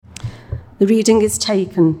The reading is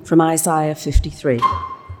taken from Isaiah 53.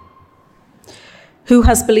 Who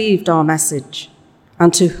has believed our message,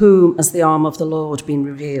 and to whom has the arm of the Lord been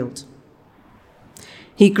revealed?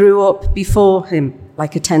 He grew up before him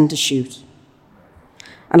like a tender shoot,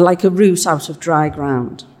 and like a root out of dry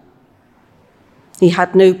ground. He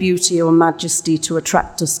had no beauty or majesty to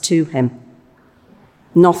attract us to him,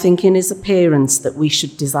 nothing in his appearance that we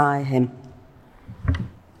should desire him.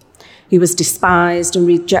 He was despised and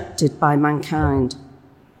rejected by mankind,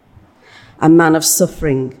 a man of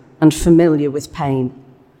suffering and familiar with pain.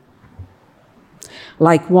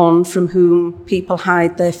 Like one from whom people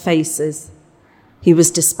hide their faces, he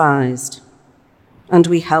was despised, and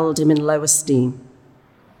we held him in low esteem.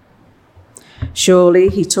 Surely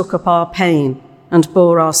he took up our pain and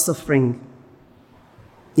bore our suffering.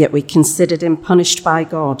 Yet we considered him punished by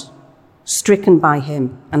God, stricken by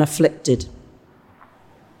him and afflicted.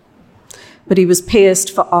 But he was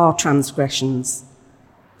pierced for our transgressions.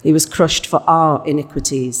 He was crushed for our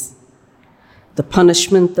iniquities. The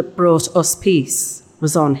punishment that brought us peace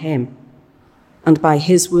was on him, and by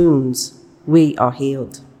his wounds we are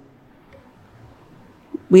healed.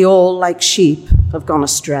 We all, like sheep, have gone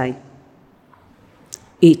astray.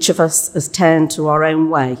 Each of us has turned to our own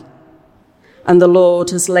way, and the Lord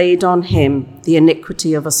has laid on him the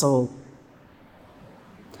iniquity of us all.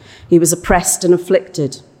 He was oppressed and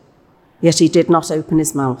afflicted, yet he did not open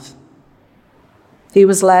his mouth. He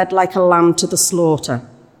was led like a lamb to the slaughter,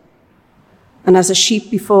 and as a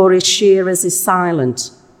sheep before his shearers is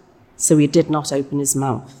silent, so he did not open his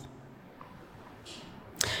mouth.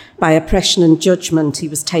 By oppression and judgment he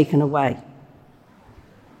was taken away.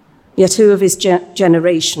 Yet who of his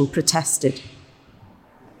generation protested?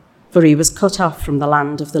 For he was cut off from the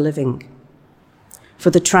land of the living.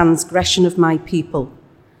 For the transgression of my people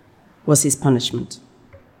was his punishment.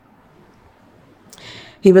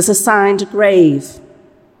 He was assigned a grave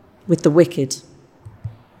with the wicked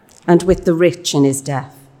and with the rich in his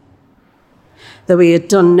death, though he had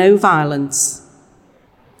done no violence,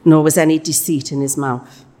 nor was any deceit in his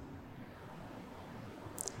mouth.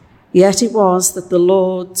 Yet it was that the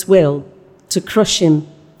Lord's will to crush him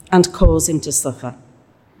and cause him to suffer.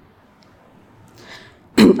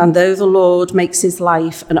 And though the Lord makes his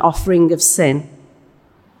life an offering of sin,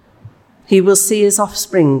 he will see his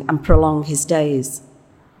offspring and prolong his days.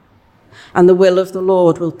 And the will of the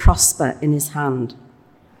Lord will prosper in his hand.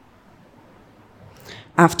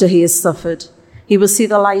 After he has suffered, he will see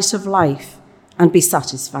the light of life and be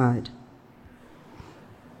satisfied.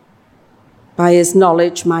 By his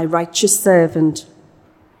knowledge, my righteous servant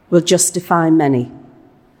will justify many,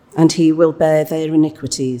 and he will bear their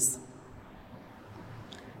iniquities.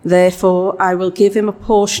 Therefore, I will give him a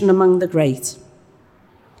portion among the great,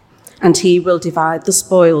 and he will divide the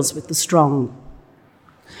spoils with the strong,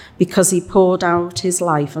 because he poured out his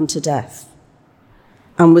life unto death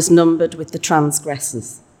and was numbered with the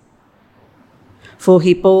transgressors. For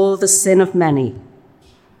he bore the sin of many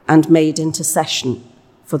and made intercession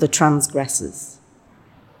for the transgressors.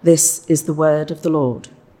 This is the word of the Lord.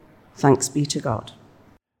 Thanks be to God.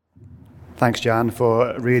 Thanks, Jan,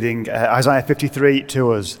 for reading Isaiah 53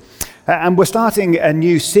 to us. And we're starting a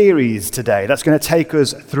new series today that's going to take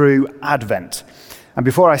us through Advent. And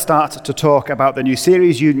before I start to talk about the new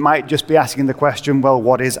series, you might just be asking the question, well,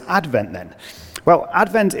 what is Advent then? Well,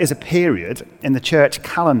 Advent is a period in the church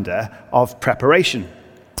calendar of preparation.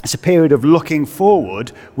 It's a period of looking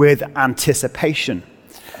forward with anticipation.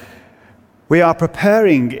 We are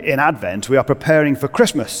preparing in Advent, we are preparing for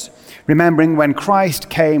Christmas, remembering when Christ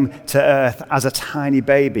came to earth as a tiny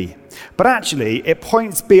baby. But actually, it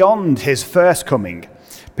points beyond his first coming,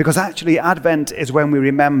 because actually Advent is when we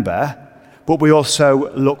remember, but we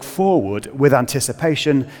also look forward with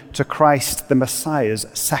anticipation to Christ the Messiah's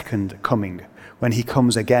second coming, when he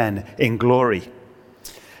comes again in glory.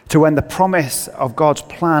 To when the promise of God's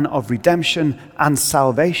plan of redemption and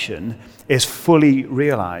salvation is fully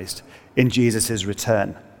realized in Jesus'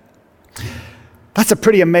 return. That's a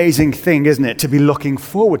pretty amazing thing, isn't it, to be looking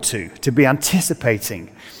forward to be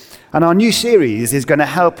anticipating. And our new series is going to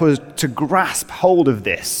help us to grasp hold of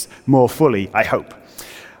this more fully, I hope.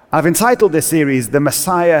 I've entitled this series, The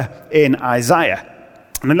Messiah in Isaiah.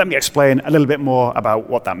 And then let me explain a little bit more about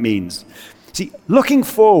what that means. See, looking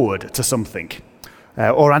forward to something,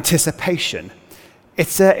 or anticipation,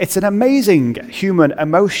 it's an amazing human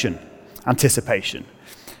emotion, anticipation.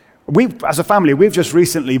 As a family, we've just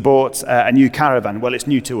recently bought a new caravan. Well, it's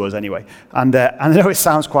new to us anyway. And I know it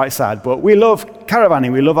sounds quite sad, but we love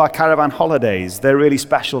caravanning. We love our caravan holidays. They're really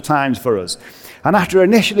special times for us. And after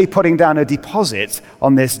initially putting down a deposit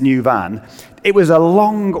on this new van, it was a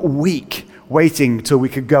long week waiting till we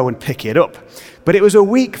could go and pick it up. But it was a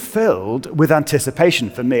week filled with anticipation,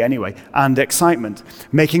 for me anyway, and excitement.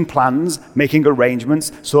 Making plans, making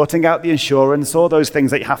arrangements, sorting out the insurance, all those things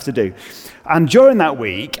that you have to do. And during that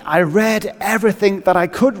week, I read everything that I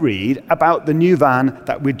could read about the new van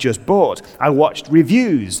that we'd just bought. I watched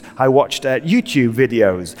reviews, I watched YouTube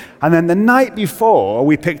videos, and then the night before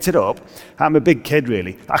we picked it up, I'm a big kid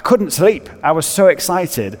really, I couldn't sleep. I was so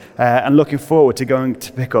excited and looking forward to going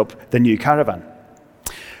to pick up the new caravan.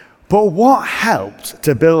 But what helped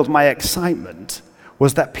to build my excitement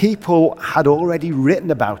was that people had already written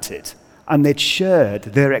about it and they'd shared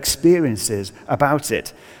their experiences about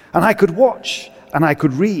it. And I could watch and I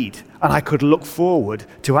could read and I could look forward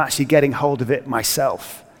to actually getting hold of it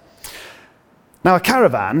myself. Now, a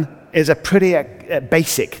caravan is a pretty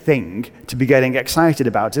basic thing to be getting excited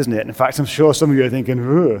about, isn't it? In fact, I'm sure some of you are thinking,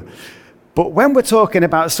 ugh. But when we're talking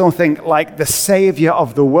about something like the Savior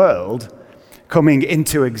of the world coming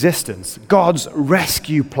into existence, God's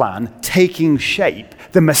rescue plan taking shape,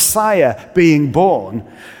 the Messiah being born,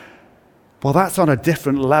 well, that's on a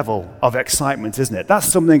different level of excitement, isn't it? That's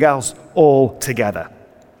something else altogether.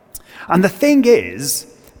 And the thing is,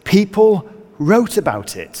 people wrote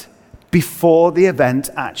about it before the event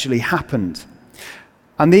actually happened.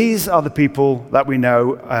 And these are the people that we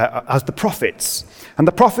know as the prophets. And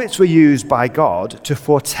the prophets were used by God to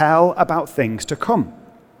foretell about things to come.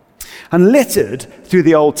 And littered through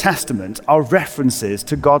the Old Testament are references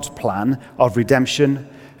to God's plan of redemption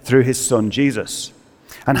through his son Jesus,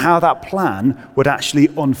 and how that plan would actually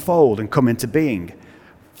unfold and come into being,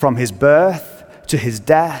 from his birth to his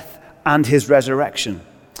death and his resurrection.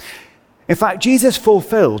 In fact, Jesus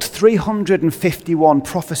fulfilled 351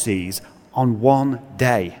 prophecies on one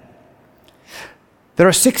day. There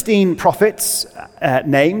are 16 prophets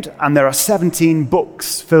named, and there are 17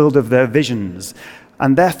 books filled of their visions.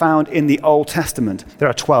 And they're found in the Old Testament. There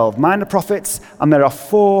are 12 minor prophets, and there are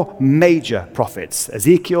 4 major prophets: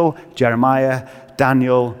 Ezekiel, Jeremiah,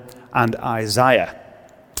 Daniel, and Isaiah.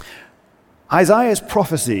 Isaiah's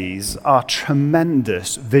prophecies are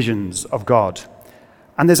tremendous visions of God.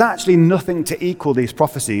 And there's actually nothing to equal these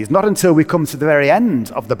prophecies, not until we come to the very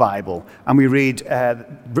end of the Bible and we read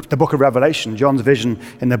the book of Revelation, John's vision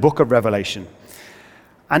in the book of Revelation.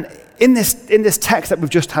 And in this text that we've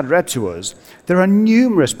just had read to us, there are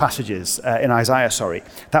numerous passages in Isaiah,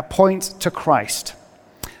 that point to Christ.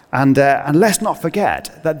 And let's not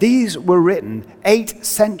forget that these were written 8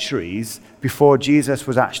 centuries before Jesus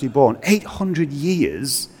was actually born. 800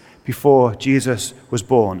 years before Jesus was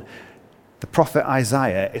born. The prophet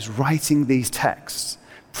Isaiah is writing these texts,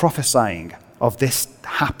 prophesying of this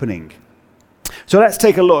happening. So let's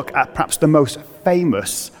take a look at perhaps the most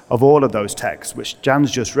famous of all of those texts, which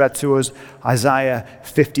Jan's just read to us, Isaiah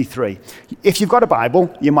 53. If you've got a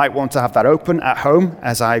Bible, you might want to have that open at home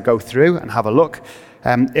as I go through and have a look.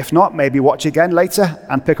 If not, maybe watch again later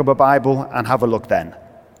and pick up a Bible and have a look then.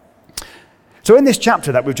 So in this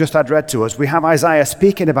chapter that we've just had read to us, we have Isaiah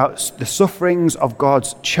speaking about the sufferings of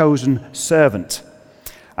God's chosen servant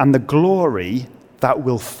and the glory that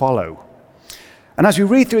will follow. And as we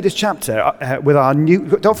read through this chapter with our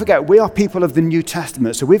don't forget, we are people of the New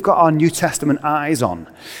Testament, so we've got our New Testament eyes on.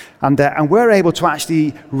 And we're able to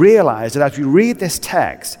actually realize that as we read this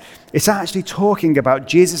text, it's actually talking about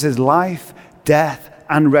Jesus' life, death,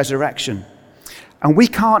 and resurrection. And we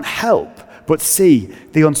can't help but see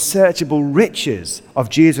the unsearchable riches of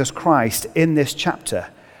Jesus Christ in this chapter,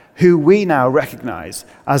 who we now recognize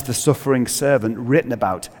as the suffering servant written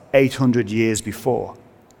about 800 years before.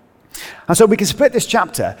 And so we can split this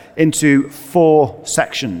chapter into 4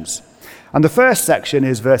 sections. And the first section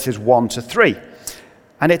is verses 1 to 3.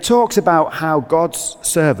 And it talks about how God's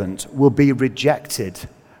servant will be rejected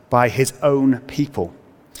by his own people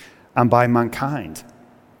and by mankind.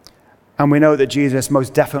 And we know that Jesus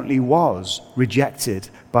most definitely was rejected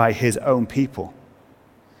by his own people.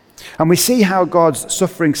 And we see how God's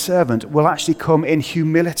suffering servant will actually come in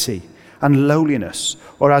humility and lowliness,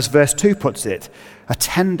 or as verse 2 puts it, a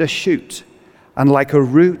tender shoot, and like a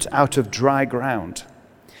root out of dry ground.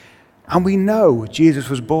 And we know Jesus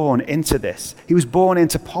was born into this. He was born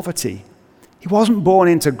into poverty. He wasn't born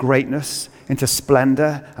into greatness, into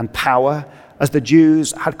splendor and power, as the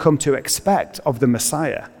Jews had come to expect of the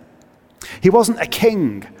Messiah. He wasn't a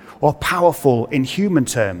king or powerful in human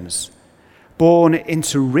terms, born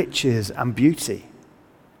into riches and beauty.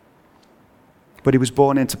 But he was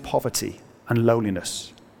born into poverty and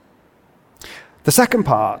lowliness. The second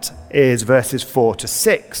part is verses 4 to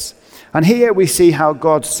 6. And here we see how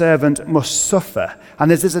God's servant must suffer.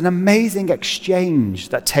 And there's an amazing exchange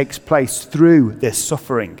that takes place through this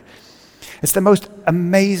suffering. It's the most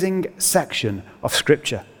amazing section of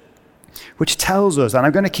Scripture, which tells us, and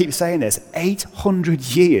I'm going to keep saying this, 800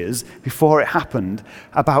 years before it happened,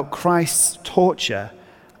 about Christ's torture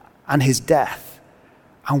and his death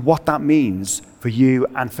and what that means for you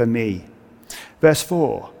and for me. Verse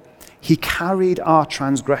 4, he carried our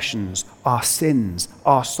transgressions, our sins,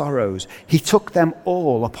 our sorrows. He took them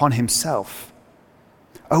all upon himself.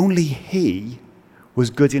 Only he was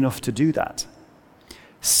good enough to do that.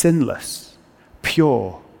 Sinless,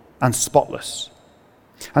 pure, and spotless.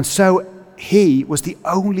 And so he was the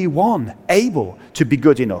only one able to be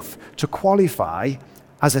good enough to qualify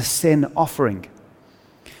as a sin offering.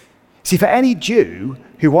 See, for any Jew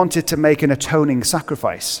who wanted to make an atoning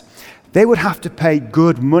sacrifice, they would have to pay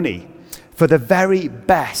good money for the very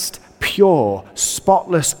best, pure,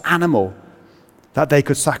 spotless animal that they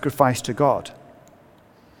could sacrifice to God.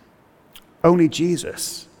 Only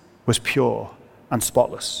Jesus was pure and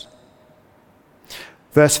spotless.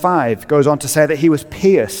 Verse 5 goes on to say that he was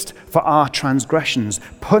pierced for our transgressions,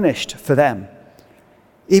 punished for them,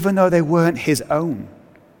 even though they weren't his own.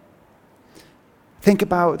 Think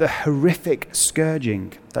about the horrific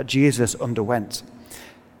scourging that Jesus underwent.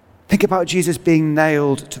 Think about Jesus being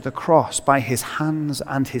nailed to the cross by his hands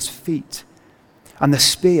and his feet, and the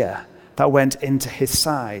spear that went into his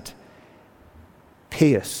side,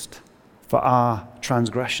 pierced for our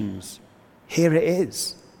transgressions. Here it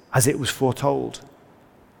is, as it was foretold.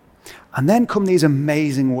 And then come these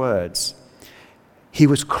amazing words. He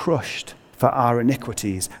was crushed for our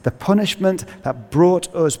iniquities. The punishment that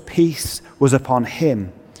brought us peace was upon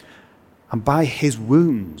him, and by his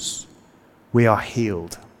wounds we are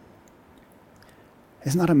healed.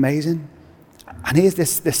 Isn't that amazing? And here's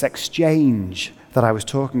this exchange that I was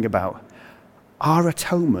talking about. Our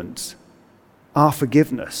atonement, our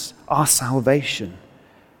forgiveness, our salvation,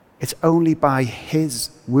 it's only by his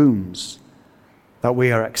wounds that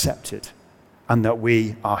we are accepted and that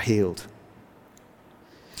we are healed.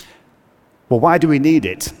 Well, why do we need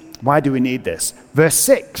it? Why do we need this? Verse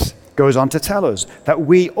 6 goes on to tell us that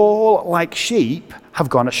we all, like sheep, have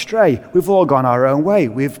gone astray. We've all gone our own way.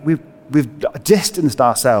 We've distanced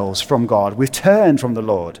ourselves from God. We've turned from the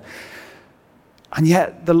Lord. And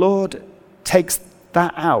yet the Lord takes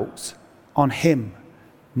that out on him,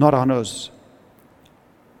 not on us.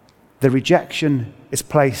 The rejection is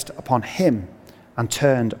placed upon him and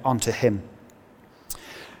turned onto him.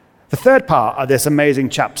 The third part of this amazing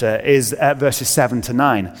chapter is verses 7 to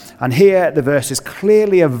 9. And here the verses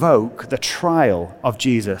clearly evoke the trial of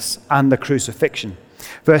Jesus and the crucifixion.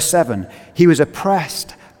 Verse 7, he was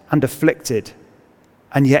oppressed and afflicted,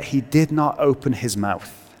 and yet he did not open his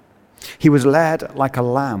mouth. He was led like a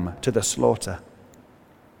lamb to the slaughter.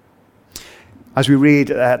 As we read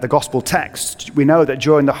the gospel text, we know that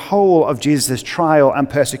during the whole of Jesus' trial and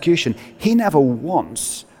persecution, he never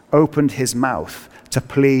once opened his mouth to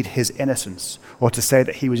plead his innocence or to say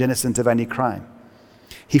that he was innocent of any crime.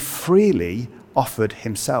 He freely offered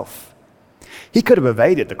himself. He could have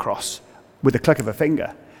evaded the cross with the click of a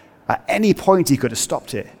finger. At any point, he could have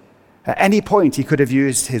stopped it. At any point, he could have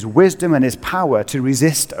used his wisdom and his power to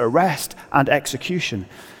resist arrest and execution.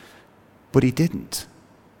 But he didn't.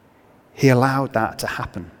 He allowed that to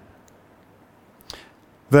happen.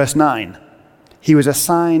 Verse 9, he was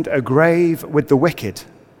assigned a grave with the wicked.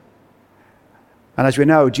 And as we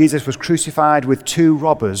know, Jesus was crucified with two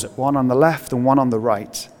robbers, one on the left and one on the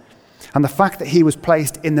right. And the fact that he was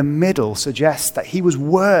placed in the middle suggests that he was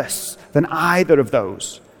worse than either of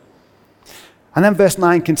those. And then verse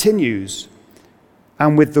 9 continues,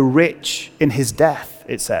 and with the rich in his death,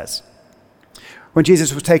 it says. When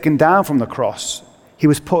Jesus was taken down from the cross, he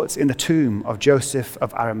was put in the tomb of Joseph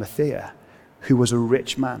of Arimathea, who was a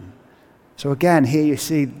rich man. So again, here you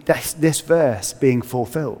see this verse being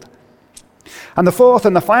fulfilled. And the fourth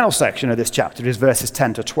and the final section of this chapter is verses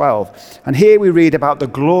 10 to 12. And here we read about the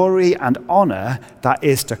glory and honor that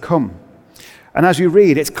is to come. And as we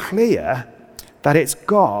read, it's clear that it's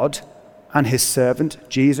God and his servant,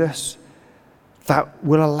 Jesus, that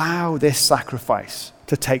will allow this sacrifice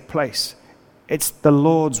to take place. It's the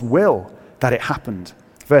Lord's will that it happened.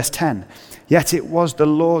 Verse 10, yet it was the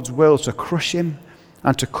Lord's will to crush him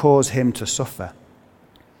and to cause him to suffer.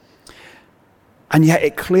 And yet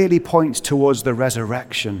it clearly points towards the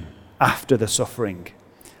resurrection after the suffering,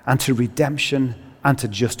 and to redemption and to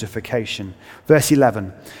justification. Verse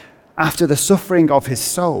 11, after the suffering of his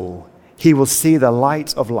soul, he will see the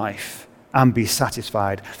light of life and be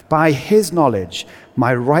satisfied. By his knowledge,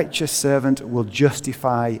 my righteous servant will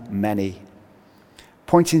justify many.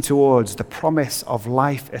 Pointing towards the promise of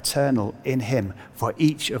life eternal in him for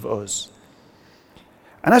each of us.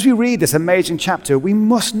 And as we read this amazing chapter, we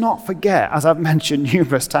must not forget, as I've mentioned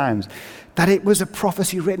numerous times, that it was a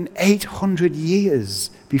prophecy written 800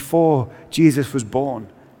 years before Jesus was born.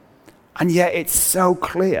 And yet it's so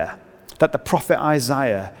clear that the prophet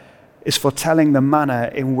Isaiah is foretelling the manner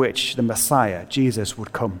in which the Messiah, Jesus,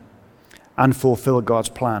 would come and fulfill God's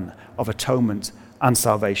plan of atonement and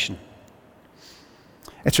salvation.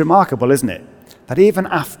 It's remarkable, isn't it, that even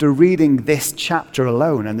after reading this chapter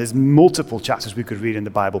alone, and there's multiple chapters we could read in the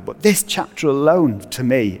Bible, but this chapter alone, to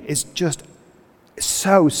me, is just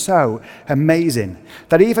so amazing,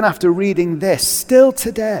 that even after reading this, still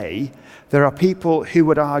today, there are people who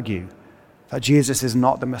would argue that Jesus is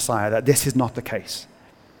not the Messiah, that this is not the case.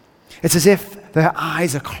 It's as if their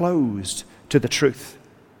eyes are closed to the truth.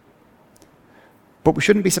 But we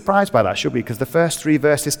shouldn't be surprised by that, should we? Because the first 3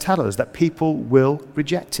 verses tell us that people will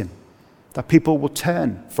reject him, that people will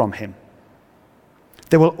turn from him.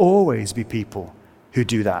 There will always be people who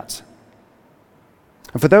do that.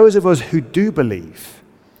 And for those of us who do believe,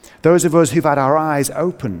 those of us who've had our eyes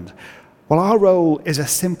opened, well, our role is a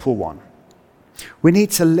simple one. We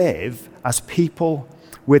need to live as people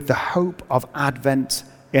with the hope of Advent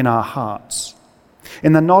in our hearts,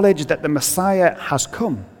 in the knowledge that the Messiah has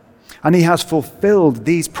come and he has fulfilled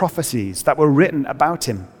these prophecies that were written about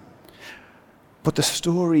him. But the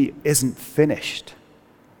story isn't finished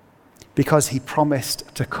because he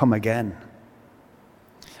promised to come again.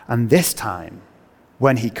 And this time,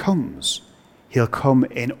 when he comes, he'll come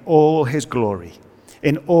in all his glory,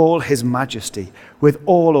 in all his majesty, with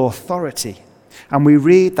all authority. And we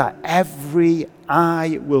read that every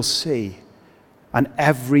eye will see, and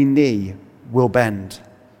every knee will bend,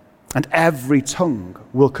 and every tongue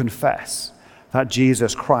will confess that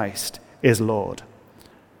Jesus Christ is Lord.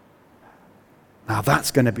 Now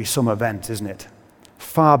that's going to be some event, isn't it?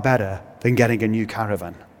 Far better than getting a new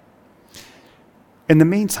caravan. In the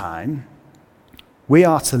meantime, we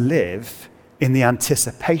are to live in the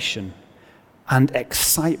anticipation and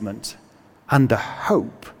excitement and the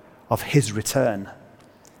hope of his return.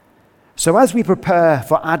 So as we prepare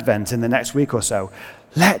for Advent in the next week or so,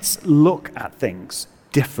 let's look at things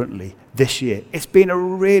differently this year. It's been a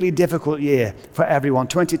really difficult year for everyone.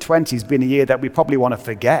 2020 has been a year that we probably want to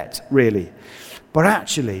forget, really. But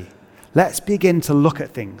actually, let's begin to look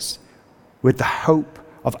at things with the hope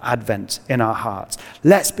of Advent in our hearts.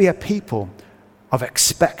 Let's be a people of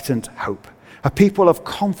expectant hope, a people of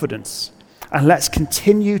confidence, and let's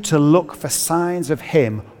continue to look for signs of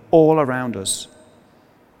him all around us.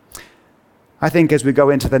 I think as we go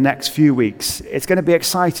into the next few weeks, it's going to be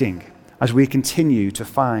exciting as we continue to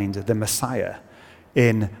find the Messiah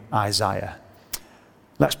in Isaiah.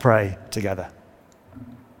 Let's pray together.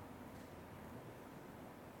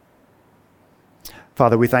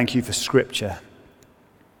 Father, we thank you for Scripture.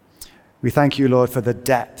 We thank you, Lord, for the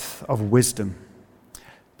depth of wisdom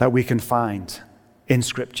that we can find in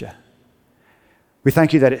Scripture. We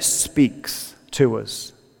thank you that it speaks to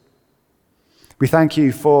us. We thank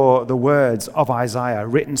you for the words of Isaiah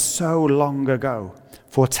written so long ago,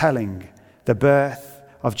 foretelling the birth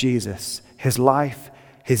of Jesus, his life,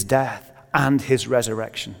 his death, and his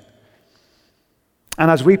resurrection. And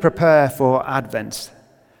as we prepare for Advent,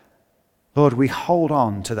 Lord, we hold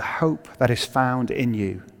on to the hope that is found in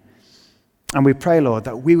you. And we pray, Lord,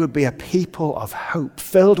 that we would be a people of hope,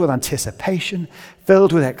 filled with anticipation,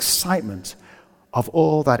 filled with excitement of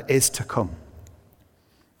all that is to come.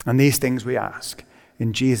 And these things we ask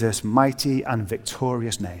in Jesus' mighty and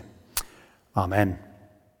victorious name. Amen.